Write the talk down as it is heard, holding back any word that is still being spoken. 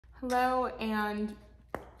Hello and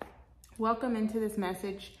welcome into this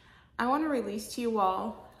message. I want to release to you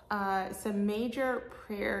all some major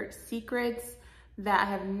prayer secrets that I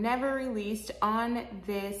have never released on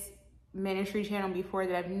this ministry channel before,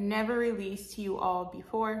 that I've never released to you all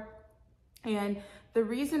before. And the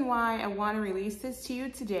reason why I want to release this to you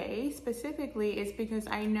today specifically is because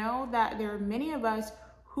I know that there are many of us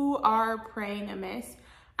who are praying amiss.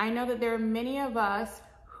 I know that there are many of us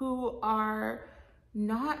who are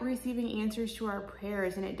not receiving answers to our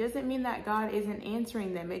prayers, and it doesn't mean that God isn't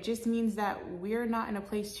answering them. It just means that we're not in a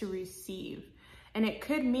place to receive, and it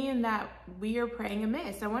could mean that we are praying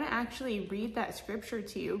amiss. I want to actually read that scripture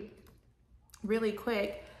to you really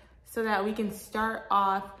quick so that we can start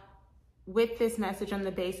off with this message on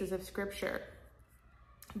the basis of scripture.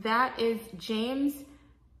 That is James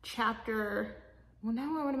chapter, well,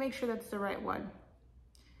 now I want to make sure that's the right one.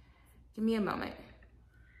 Give me a moment.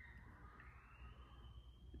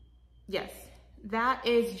 Yes, that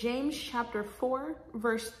is James chapter 4,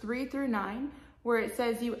 verse 3 through 9, where it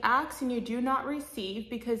says, "You ask and you do not receive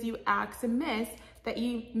because you ask amiss, that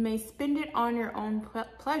you may spend it on your own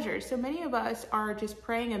pleasure." So many of us are just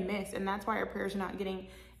praying amiss, and that's why our prayers are not getting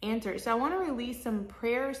answered. So I want to release some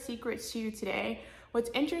prayer secrets to you today. What's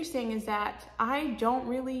interesting is that I don't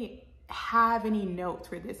really have any notes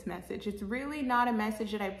for this message. It's really not a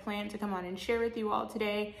message that I plan to come on and share with you all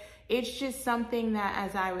today. It's just something that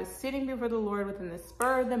as I was sitting before the Lord within the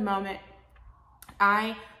spur of the moment,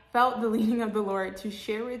 I felt the leading of the Lord to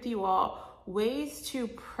share with you all ways to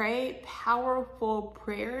pray powerful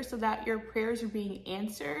prayers so that your prayers are being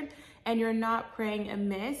answered and you're not praying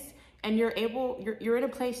amiss, and you're in a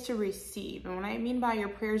place to receive. And what I mean by your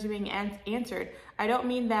prayers are being answered, I don't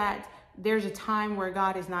mean that there's a time where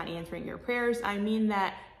God is not answering your prayers. I mean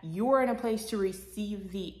that you're in a place to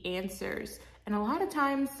receive the answers. And a lot of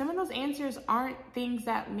times, some of those answers aren't things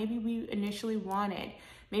that maybe we initially wanted.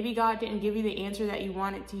 Maybe God didn't give you the answer that you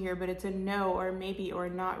wanted to hear, but it's a no or maybe or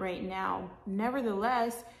not right now.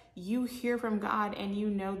 Nevertheless, you hear from God and you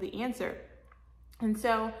know the answer. And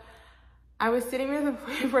so I was sitting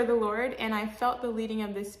before the Lord, and I felt the leading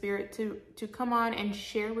of the Spirit to come on and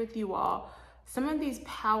share with you all some of these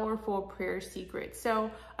powerful prayer secrets.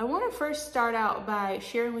 So I want to first start out by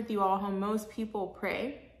sharing with you all how most people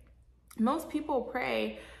pray. Most people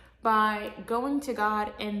pray by going to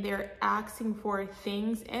God and they're asking for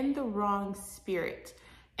things in the wrong spirit.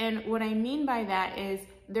 And what I mean by that is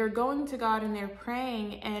they're going to God and they're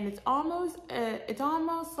praying, and it's almost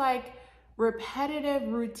like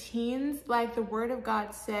repetitive routines, like the Word of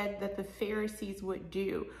God said that the Pharisees would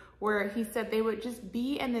do, where he said they would just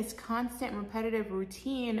be in this constant repetitive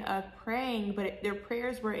routine of praying, but their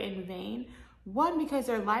prayers were in vain. One, because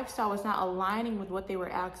their lifestyle was not aligning with what they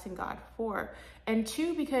were asking God for. And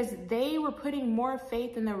two, because they were putting more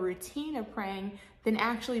faith in the routine of praying than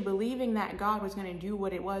actually believing that God was going to do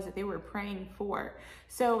what it was that they were praying for.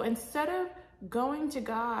 So instead of going to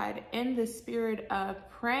God in the spirit of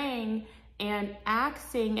praying and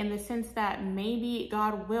asking in the sense that maybe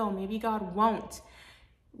God will, maybe God won't,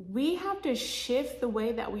 we have to shift the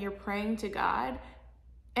way that we are praying to God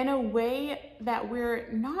in a way that we're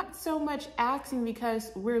not so much asking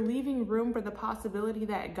because we're leaving room for the possibility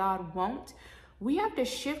that God won't. We have to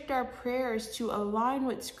shift our prayers to align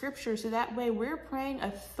with scripture, so that way we're praying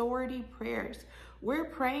authority prayers. We're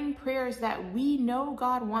praying prayers that we know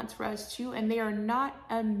God wants for us to, and they are not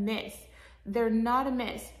amiss. They're not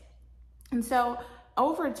amiss. And so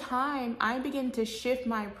over time, I begin to shift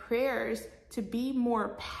my prayers to be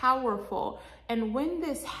more powerful. And when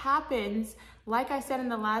this happens, like I said in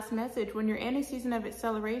the last message, when you're in a season of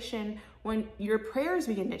acceleration, when your prayers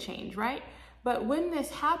begin to change, right? But when this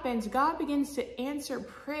happens, God begins to answer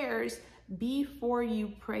prayers before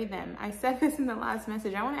you pray them. I said this in the last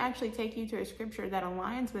message. I want to actually take you to a scripture that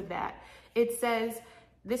aligns with that. It says,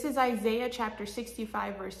 this is Isaiah chapter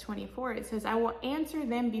 65, verse 24. It says, "I will answer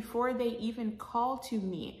them before they even call to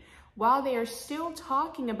me. While they are still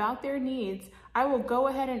talking about their needs, I will go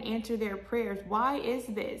ahead and answer their prayers." Why is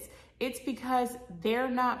this? It's because they're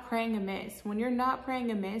not praying amiss. When you're not praying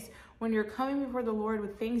amiss, when you're coming before the Lord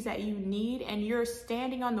with things that you need and you're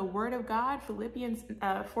standing on the Word of God, Philippians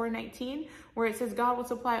 4:19, where it says God will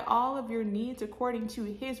supply all of your needs according to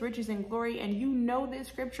His riches and glory, and you know this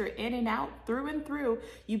scripture in and out, through and through,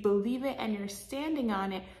 you believe it and you're standing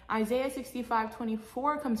on it. Isaiah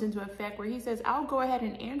 65:24 comes into effect, where he says, I'll go ahead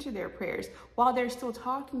and answer their prayers while they're still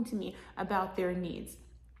talking to me about their needs.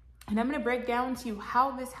 And I'm going to break down to you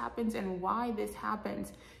how this happens and why this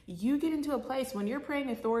happens. You get into a place when you're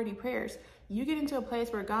praying authority prayers, you get into a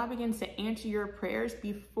place where God begins to answer your prayers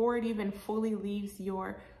before it even fully leaves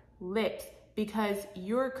your lips. because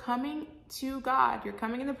you're coming to God, you're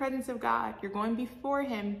coming in the presence of God, you're going before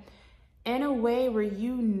him in a way where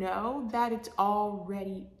you know that it's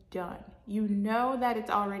already done. You know that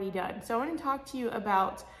it's already done. So I want to talk to you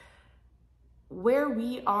about where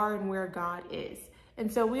we are and where God is.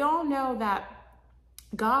 And so we all know that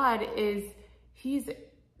God is, he's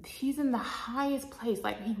in the highest place,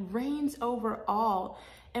 like he reigns over all.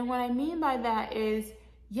 And what I mean by that is,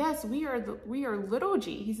 yes, we are little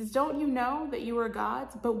g. He says, don't you know that you are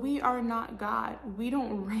gods? But we are not God. We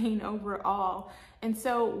don't reign over all. And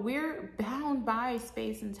so we're bound by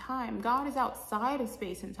space and time. God is outside of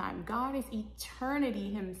space and time. God is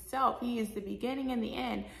eternity himself. He is the beginning and the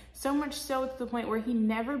end. So much so to the point where he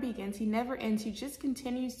never begins, he never ends. He just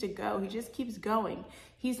continues to go. He just keeps going.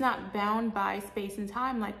 He's not bound by space and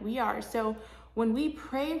time like we are. So when we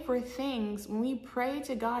pray for things, when we pray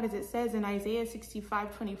to God, as it says in Isaiah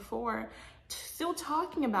 65:24, still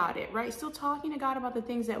talking about it, right? Still talking to God about the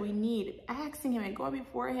things that we need, asking him and going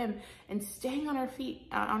before him and staying on our feet,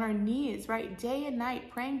 on our knees, right? Day and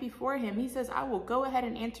night, praying before him. He says, I will go ahead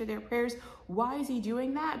and answer their prayers. Why is he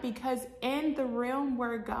doing that? Because in the realm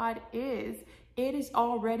where God is, it is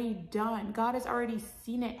already done. God has already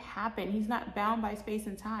seen it happen. He's not bound by space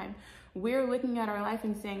and time. We're looking at our life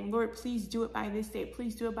and saying, Lord, please do it by this date.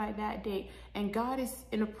 Please do it by that date. And God is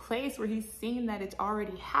in a place where he's seen that it's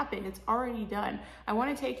already happened. It's already done. I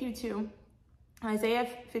want to take you to Isaiah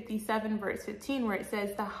 57 verse 15, where it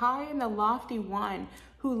says, the high and the lofty one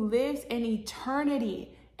who lives in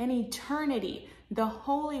eternity, the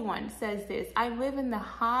Holy One says this, I live in the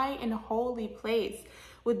high and holy place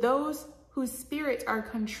with those whose spirits are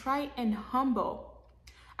contrite and humble.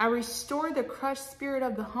 I restore the crushed spirit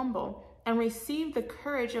of the humble and receive the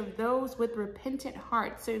courage of those with repentant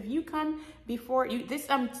hearts. So if you come before you,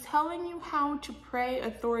 I'm telling you how to pray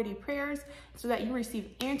authority prayers so that you receive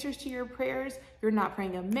answers to your prayers. You're not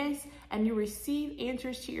praying amiss, and you receive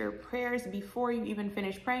answers to your prayers before you even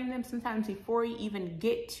finish praying them. Sometimes before you even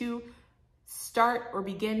get to start or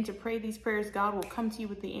begin to pray these prayers, God will come to you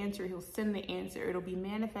with the answer. He'll send the answer. It'll be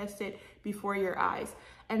manifested before your eyes.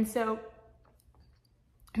 And so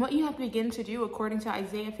what you have to begin to do, according to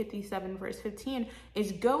Isaiah 57 verse 15,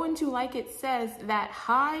 is go into, like it says, that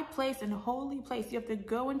high place and holy place. You have to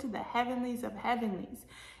go into the heavenlies of heavenlies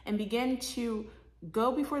and begin to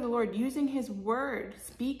go before the Lord using his word.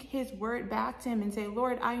 Speak his word back to him and say,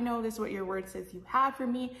 Lord, I know this is what your word says you have for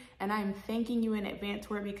me, and I'm thanking you in advance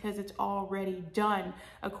for it because it's already done,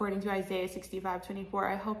 according to Isaiah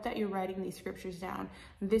 65:24. I hope that you're writing these scriptures down.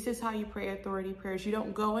 This is how you pray authority prayers. You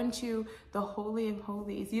don't go into the Holy of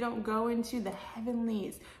Holies. You don't go into the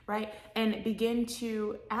heavenlies, right? And begin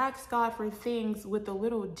to ask God for things with a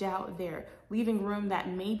little doubt there, leaving room that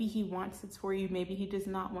maybe he wants this for you, maybe he does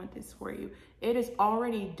not want this for you. It is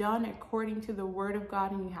already done according to the word of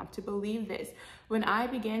God, and you have to believe this. When I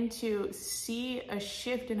began to see a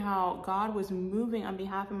shift in how God was moving on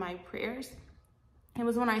behalf of my prayers, it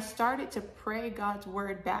was when I started to pray God's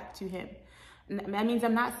word back to him. And that means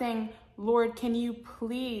I'm not saying, Lord, can you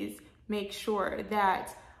please make sure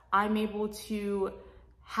that I'm able to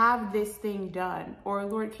have this thing done? Or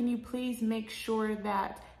Lord, can you please make sure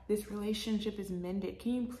that this relationship is mended?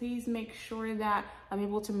 Can you please make sure that I'm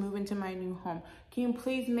able to move into my new home? Can you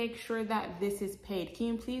please make sure that this is paid? Can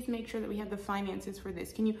you please make sure that we have the finances for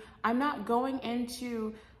this? I'm not going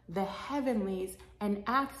into the heavenlies and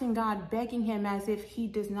asking God, begging him as if he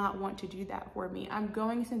does not want to do that for me. I'm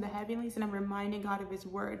going to the heavenlies and I'm reminding God of his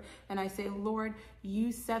word. And I say, Lord,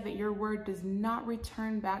 you said that your word does not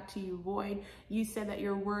return back to you void. You said that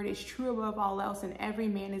your word is true above all else and every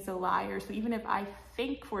man is a liar. So even if I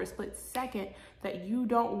think for a split second that you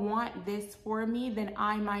don't want this for me, then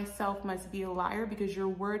I myself must be a liar, because your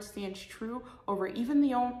word stands true over even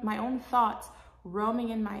my own thoughts roaming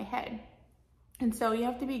in my head. And so you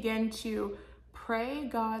have to begin to pray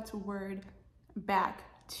God's word back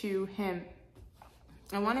to him.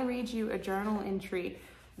 I want to read you a journal entry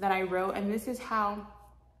that I wrote, and this is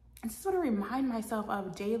what I remind myself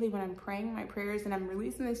of daily when I'm praying my prayers, and I'm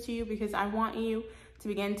releasing this to you because I want you to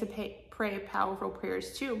begin to pray powerful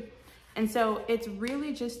prayers too. And so it's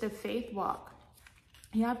really just a faith walk.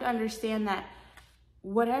 You have to understand that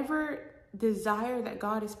whatever desire that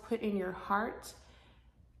God has put in your heart,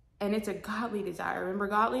 and it's a godly desire. Remember,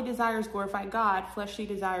 godly desires glorify God, fleshly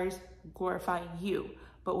desires glorify you.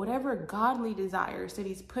 But whatever godly desires that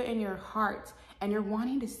he's put in your heart, and you're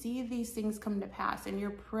wanting to see these things come to pass, and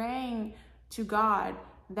you're praying to God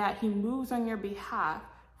that he moves on your behalf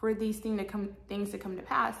for these things to come to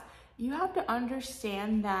pass, you have to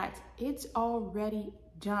understand that it's already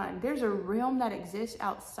done. There's a realm that exists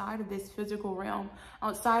outside of this physical realm,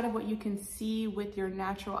 outside of what you can see with your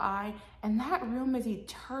natural eye. And that realm is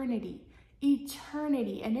eternity.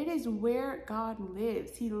 Eternity. And it is where God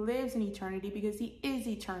lives. He lives in eternity because he is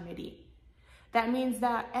eternity. That means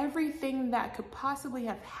that everything that could possibly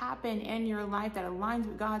have happened in your life that aligns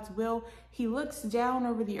with God's will, he looks down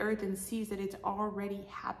over the earth and sees that it's already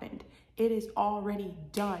happened. It is already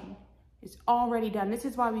done. It's already done. This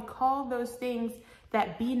is why we call those things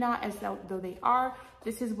that be not as though they are.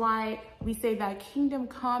 This is why we say thy kingdom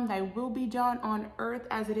come, thy will be done on earth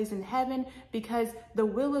as it is in heaven, because the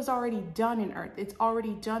will is already done in earth. It's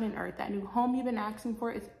already done in earth. That new home you've been asking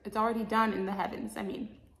for, it's already done in the heavens. I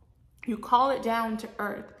mean, you call it down to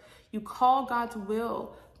earth. You call God's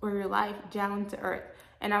will for your life down to earth.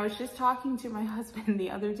 And I was just talking to my husband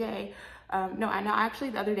the other day.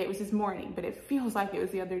 Actually the other day, it was this morning, but it feels like it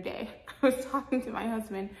was the other day. I was talking to my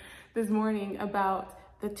husband this morning about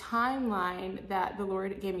the timeline that the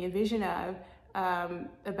Lord gave me a vision of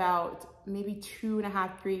about maybe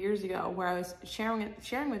 2.5, 3 years ago, where I was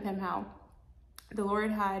sharing with him how the Lord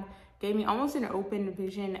had gave me almost an open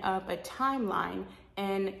vision of a timeline,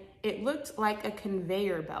 and it looked like a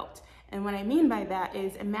conveyor belt. And what I mean by that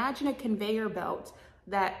is, imagine a conveyor belt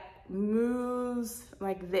that moves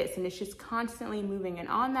like this, and it's just constantly moving. And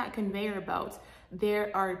on that conveyor belt,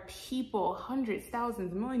 there are people, hundreds,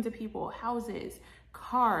 thousands, millions of people, houses,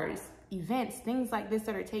 cars, events, things like this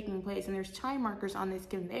that are taking place. And there's time markers on this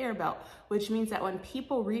conveyor belt, which means that when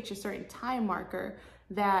people reach a certain time marker,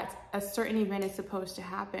 that a certain event is supposed to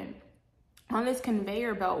happen. On this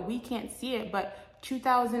conveyor belt, we can't see it, but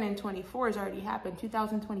 2024 has already happened.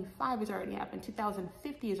 2025 has already happened.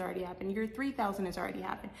 2050 has already happened. Year 3000 has already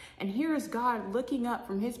happened. And here is God looking up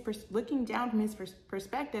from looking down from his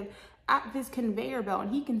perspective at this conveyor belt,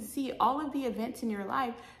 and he can see all of the events in your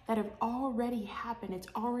life that have already happened. It's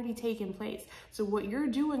already taken place. So what you're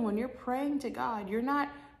doing when you're praying to God, you're not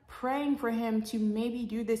praying for him to maybe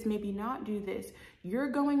do this, maybe not do this. You're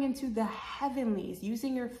going into the heavenlies,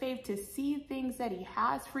 using your faith to see things that he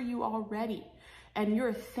has for you already. And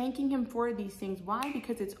you're thanking him for these things. Why?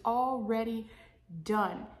 Because it's already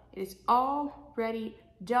done. It is already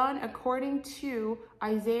done. According to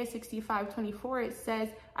Isaiah 65:24, it says,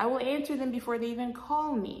 I will answer them before they even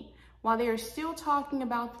call me. While they are still talking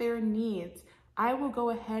about their needs, I will go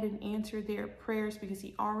ahead and answer their prayers, because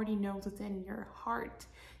he already knows what's in your heart.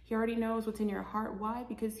 He already knows what's in your heart. Why?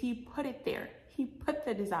 Because he put it there. He put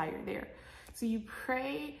the desire there. So you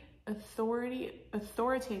pray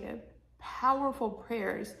authoritative, powerful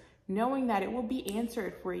prayers, knowing that it will be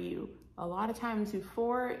answered for you a lot of times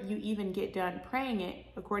before you even get done praying it.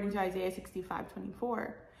 According to Isaiah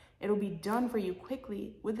 65:24, it'll be done for you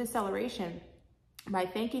quickly with acceleration by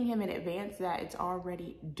thanking him in advance that it's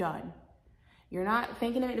already done. You're not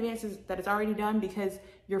thanking him in advance that it's already done because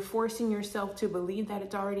you're forcing yourself to believe that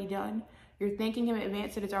it's already done. You're thanking him in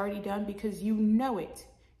advance that it's already done because you know it.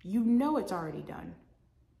 You know it's already done.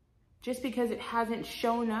 Just because it hasn't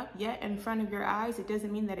shown up yet in front of your eyes, it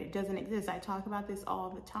doesn't mean that it doesn't exist. I talk about this all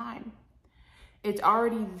the time. It's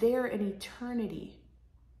already there in eternity.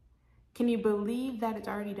 Can you believe that it's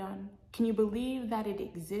already done? Can you believe that it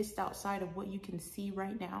exists outside of what you can see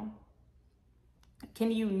right now?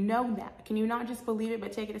 Can you know that? Can you not just believe it,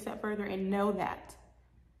 but take it a step further and know that?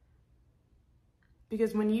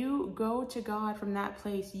 Because when you go to God from that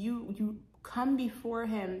place, you come before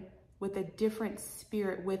him with a different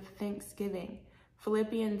spirit, with thanksgiving.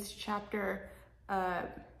 Philippians chapter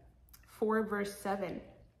 4, verse 7.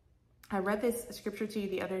 I read this scripture to you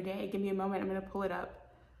the other day. Give me a moment. I'm going to pull it up.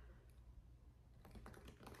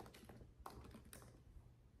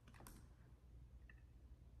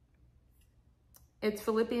 It's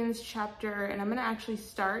Philippians chapter, and I'm going to actually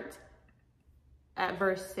start at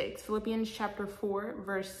verse 6. Philippians chapter 4,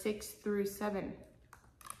 verse 6 through 7.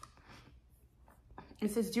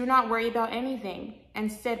 It says, do not worry about anything.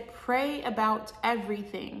 Instead, pray about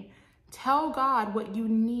everything. Tell God what you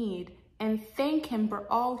need and thank him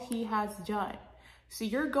for all he has done. So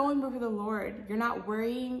you're going before the Lord. You're not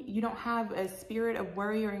worrying. You don't have a spirit of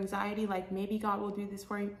worry or anxiety like maybe God will do this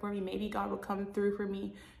for me. Maybe God will come through for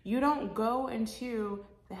me. You don't go into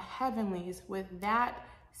the heavenlies with that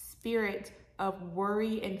spirit of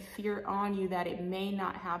worry and fear on you that it may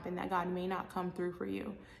not happen, that God may not come through for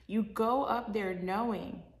you. You go up there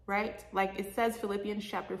knowing, right? Like it says, Philippians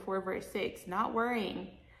chapter 4, verse 6, not worrying,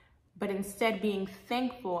 but instead being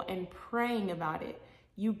thankful and praying about it.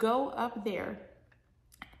 You go up there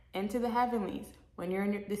into the heavenlies when you're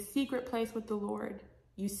in the secret place with the Lord.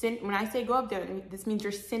 You send, when I say go up there, this means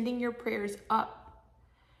you're sending your prayers up.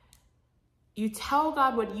 You tell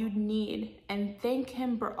God what you need and thank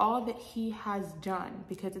him for all that he has done,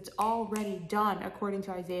 because it's already done according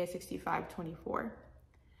to Isaiah 65:24.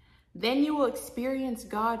 Then you will experience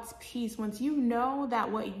God's peace once you know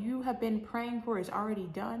that what you have been praying for is already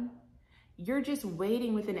done. You're just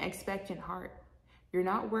waiting with an expectant heart. You're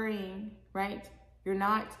not worrying, right? You're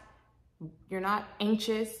not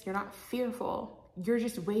anxious. You're not fearful. You're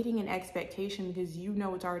just waiting in expectation because you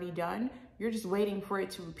know it's already done. You're just waiting for it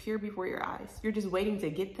to appear before your eyes. You're just waiting to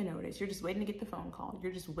get the notice. You're just waiting to get the phone call.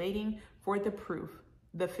 You're just waiting for the proof,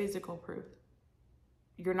 the physical proof.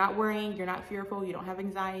 You're not worrying. You're not fearful. You don't have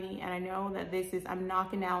anxiety. And I know that I'm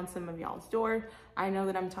knocking down some of y'all's doors. I know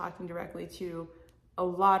that I'm talking directly to a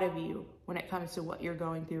lot of you when it comes to what you're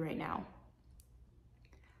going through right now.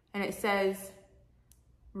 And it says,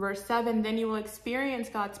 verse 7, then you will experience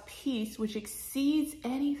God's peace, which exceeds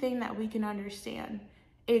anything that we can understand.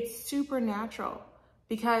 It's supernatural,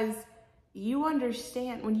 because you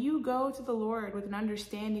understand when you go to the Lord with an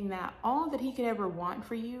understanding that all that he could ever want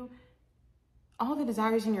for you, all the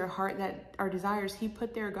desires in your heart that are desires he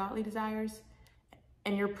put there, godly desires,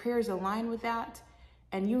 and your prayers align with that,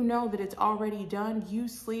 and you know that it's already done, you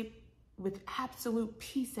sleep with absolute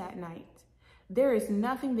peace at night. There is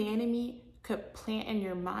nothing the enemy could plant in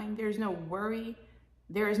your mind. There's no worry.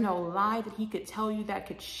 There is no lie that he could tell you that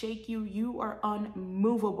could shake you. You are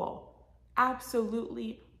unmovable,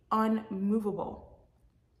 absolutely unmovable.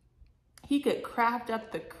 He could craft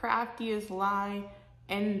up the craftiest lie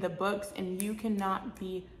in the books and you cannot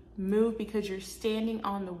be moved, because you're standing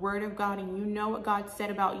on the word of God and you know what God said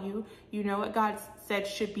about you. You know what God said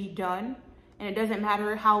should be done. And it doesn't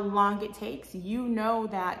matter how long it takes. You know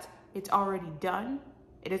that it's already done.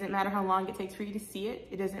 It doesn't matter how long it takes for you to see it.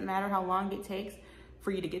 It doesn't matter how long it takes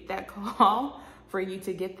for you to get that call, for you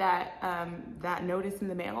to get that notice in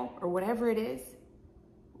the mail, or whatever it is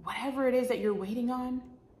that you're waiting on.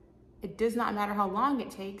 It does not matter how long it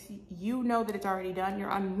takes. You know that it's already done. You're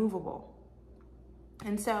unmovable.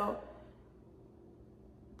 And so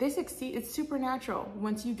it's supernatural.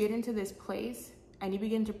 Once you get into this place and you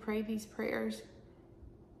begin to pray these prayers,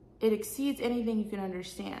 it exceeds anything you can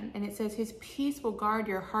understand. And it says his peace will guard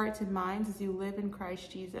your hearts and minds as you live in Christ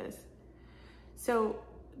Jesus. So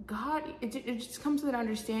God, it just comes with an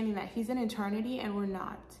understanding that he's in eternity and we're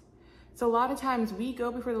not. So a lot of times we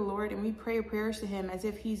go before the Lord and we pray prayers to him as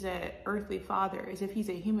if he's an earthly father, as if he's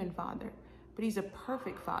a human father, but he's a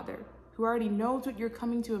perfect father who already knows what you're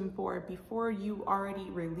coming to him for before you already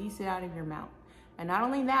release it out of your mouth. And not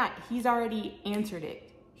only that, he's already answered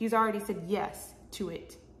it. He's already said yes to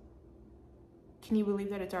it. Can you believe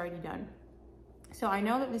that it's already done? So I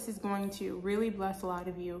know that this is going to really bless a lot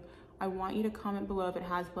of you. I want you to comment below if it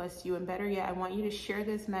has blessed you. And better yet, I want you to share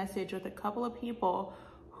this message with a couple of people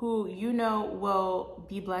who you know will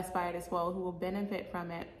be blessed by it as well, who will benefit from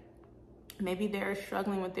it. Maybe they're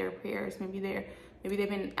struggling with their prayers. Maybe they've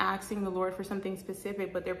been asking the Lord for something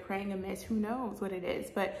specific, but they're praying amiss. Who knows what it is?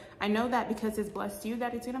 But I know that because it's blessed you,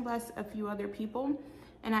 that it's going to bless a few other people.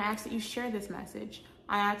 And I ask that you share this message.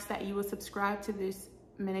 I ask that you will subscribe to this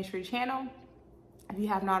ministry channel if you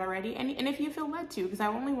have not already, and if you feel led to, because I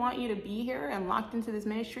only want you to be here and locked into this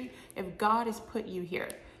ministry if God has put you here.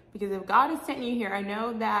 Because if God has sent you here, I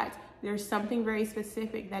know that there's something very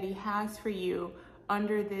specific that he has for you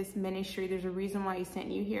under this ministry. There's a reason why he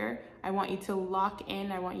sent you here. I want you to lock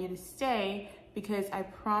in. I want you to stay, because I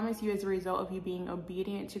promise you, as a result of you being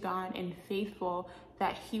obedient to God and faithful,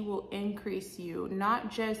 that he will increase you, not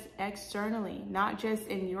just externally, not just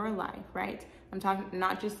in your life, right? I'm talking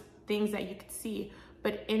not just things that you could see,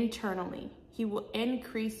 but internally. He will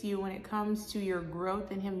increase you when it comes to your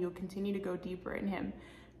growth in him. You'll continue to go deeper in him,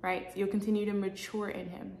 right? You'll continue to mature in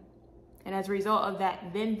him. And as a result of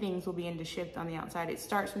that, then things will begin to shift on the outside. It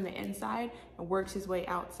starts from the inside and works his way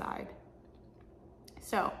outside.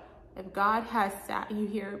 So if God has sat you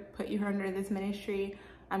here, put you under this ministry,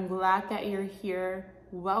 I'm glad that you're here.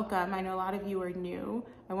 Welcome. I know a lot of you are new.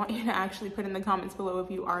 I want you to actually put in the comments below if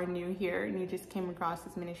you are new here and you just came across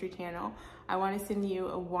this ministry channel. I want to send you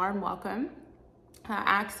a warm welcome. I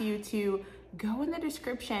ask you to go in the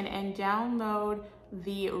description and download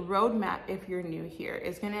the roadmap if you're new here.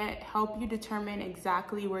 It's going to help you determine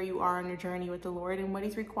exactly where you are on your journey with the Lord and what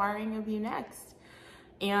he's requiring of you next.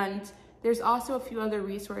 And there's also a few other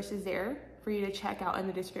resources there for you to check out in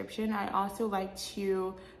the description. I also like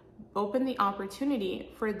to open the opportunity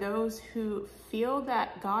for those who feel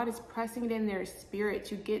that God is pressing it in their spirit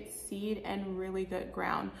to get seed and really good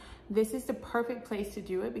ground. this is the perfect place to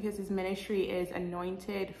do it because his ministry is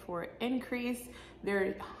anointed for increase. There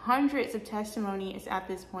are hundreds of testimonies at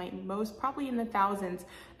this point, most probably in the thousands,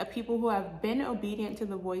 of people who have been obedient to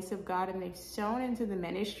the voice of God and they've sown into the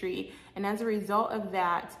ministry. And as a result of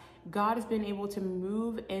that, God has been able to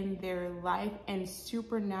move in their life in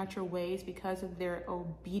supernatural ways because of their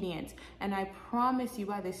obedience. And I promise you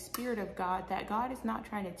by the Spirit of God that God is not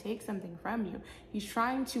trying to take something from you. He's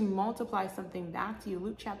trying to multiply something back to you.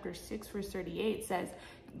 Luke chapter 6 verse 38 says,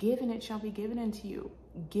 "Give and it shall be given unto you.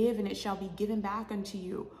 Give and it shall be given back unto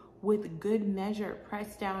you. With good measure,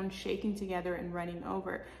 pressed down, shaken together, and running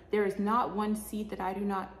over." There is not one seat that I do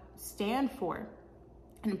not stand for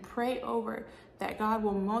and pray over that God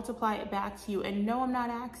will multiply it back to you. And no, I'm not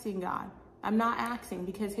asking God. I'm not asking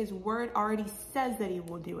because his word already says that he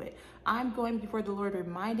will do it. I'm going before the Lord,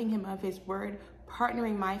 reminding him of his word,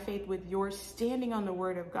 partnering my faith with yours, standing on the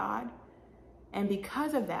word of God. And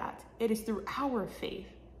because of that, it is through our faith,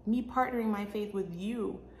 me partnering my faith with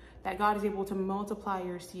you, that God is able to multiply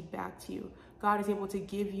your seed back to you. God is able to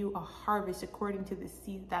give you a harvest according to the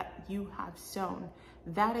seed that you have sown.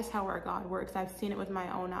 That is how our God works. I've seen it with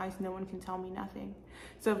my own eyes. No one can tell me nothing.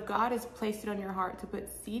 So if God has placed it on your heart to put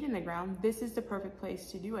seed in the ground, this is the perfect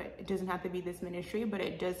place to do it. It doesn't have to be this ministry, but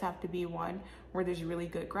it does have to be one where there's really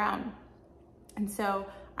good ground. And so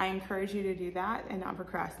I encourage you to do that and not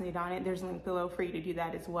procrastinate on it. There's a link below for you to do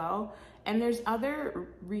that as well. And there's other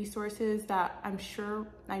resources that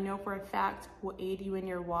I know for a fact will aid you in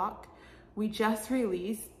your walk. We just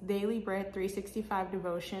released Daily Bread 365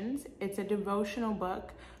 Devotions. It's a devotional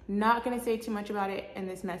book. Not going to say too much about it in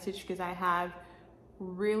this message because I have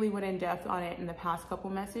really went in depth on it in the past couple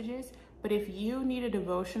messages. But if you need a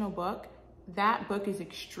devotional book, that book is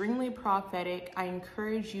extremely prophetic. I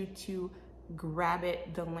encourage you to grab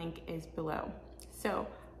it. The link is below. So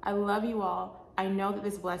I love you all. I know that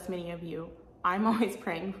this blessed many of you. I'm always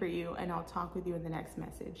praying for you, and I'll talk with you in the next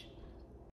message.